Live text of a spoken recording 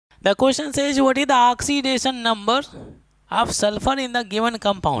The question says what is the oxidation number of sulfur in the given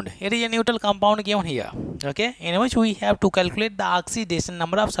compound. It is a neutral compound given here, okay, in which we have to calculate the oxidation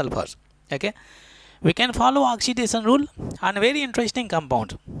number of sulfur. Okay, we can follow oxidation rule on very interesting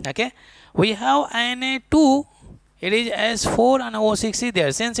compound. Okay, we have Na2, it is S4 and O6 is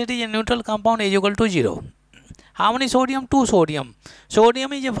there. Since it is a neutral compound, is equal to 0. How many sodium? 2 sodium.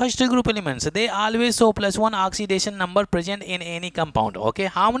 Sodium is a first group elements. They always show +1 oxidation number present in any compound. Okay,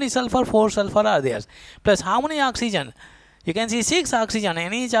 how many sulfur? 4 sulfur are there. Plus how many oxygen? You can see 6 oxygen,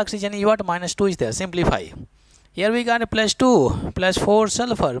 and each oxygen is what? -2 is there. Simplify. Here we got a +2 plus 4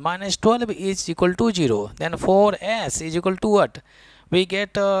 sulfur minus 12 is equal to 0. Then 4s is equal to what? We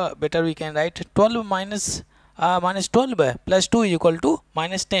get better we can write 12 minus 12 plus 2 is equal to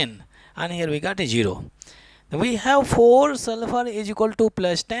 -10, and here we got a 0. We have 4 sulfur is equal to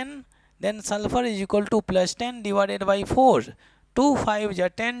 +10, then sulfur is equal to +10 divided by 4. 2 5 is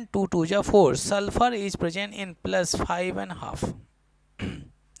 10, 2 2 is 4. Sulfur is present in +5.5.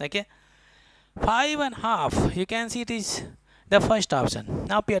 Okay, 5.5. You can see it is the first option.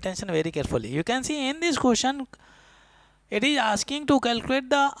 Now pay attention very carefully. You can see in this question it is asking to calculate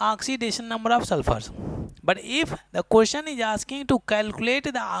the oxidation number of sulfur. But if the question is asking to calculate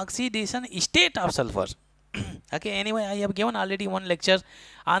the oxidation state of sulfur, okay, anyway, I have given already one lecture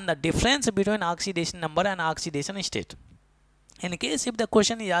on the difference between oxidation number and oxidation state. In case if the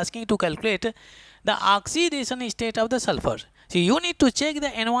question is asking to calculate the oxidation state of the sulfur, so you need to check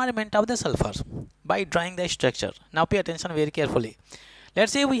the environment of the sulfur by drawing the structure. Now pay attention very carefully.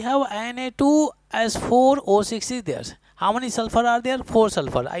 Let's say we have Na2S4O6 is there. How many sulfur are there? 4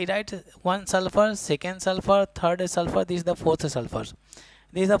 sulfur. I write 1 sulfur, 2nd sulfur, 3rd sulfur. This is the 4th sulfur.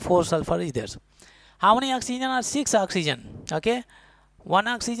 This is the 4 sulfur is there. How many oxygen are? 6 oxygen. Okay, 1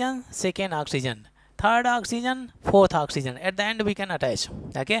 oxygen, 2nd oxygen, 3rd oxygen, 4th oxygen. At the end we can attach.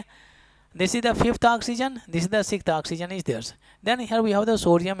 Okay, this is the 5th oxygen, this is the 6th oxygen is there. Then here we have the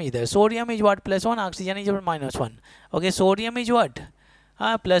sodium is there. Sodium is what? +1, oxygen is what? -1. Okay, sodium is what?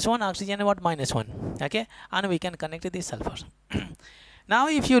 +1, oxygen is what? -1. Okay, and we can connect this sulfur. Now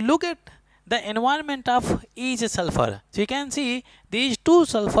if you look at the environment of each sulfur, so you can see these 2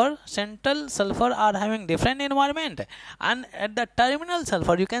 sulfur, central sulfur, are having different environment, and at the terminal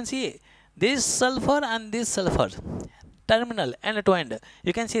sulfur you can see this sulfur and this sulfur, terminal end to end,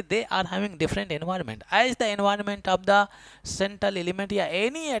 you can see they are having different environment. As the environment of the central element, yeah,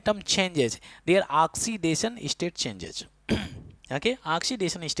 any atom changes, their oxidation state changes. Okay,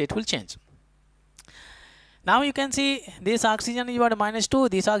 oxidation state will change. Now you can see this oxygen is what? -2,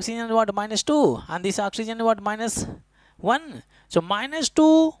 this oxygen is what? -2, and this oxygen is what? -1. So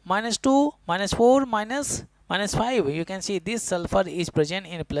 -2, -2, -4, -5. You can see this sulfur is present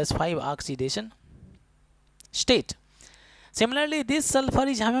in +5 oxidation state. Similarly, this sulfur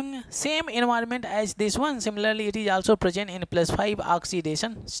is having same environment as this one. Similarly, it is also present in +5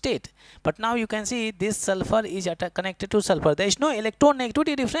 oxidation state. But now you can see this sulfur is connected to sulfur. There is no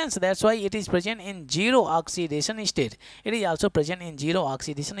electronegativity difference. That's why it is present in 0 oxidation state. It is also present in 0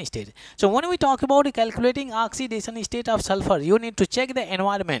 oxidation state. So when we talk about calculating oxidation state of sulfur, you need to check the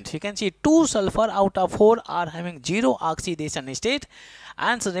environment. You can see 2 sulfur out of 4 are having 0 oxidation state,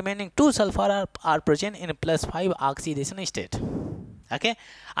 and so remaining 2 sulfur are present in +5 oxidation state. Okay,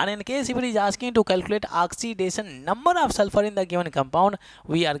 and in case if it is asking to calculate oxidation number of sulfur in the given compound,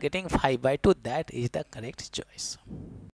 we are getting 5/2. That is the correct choice.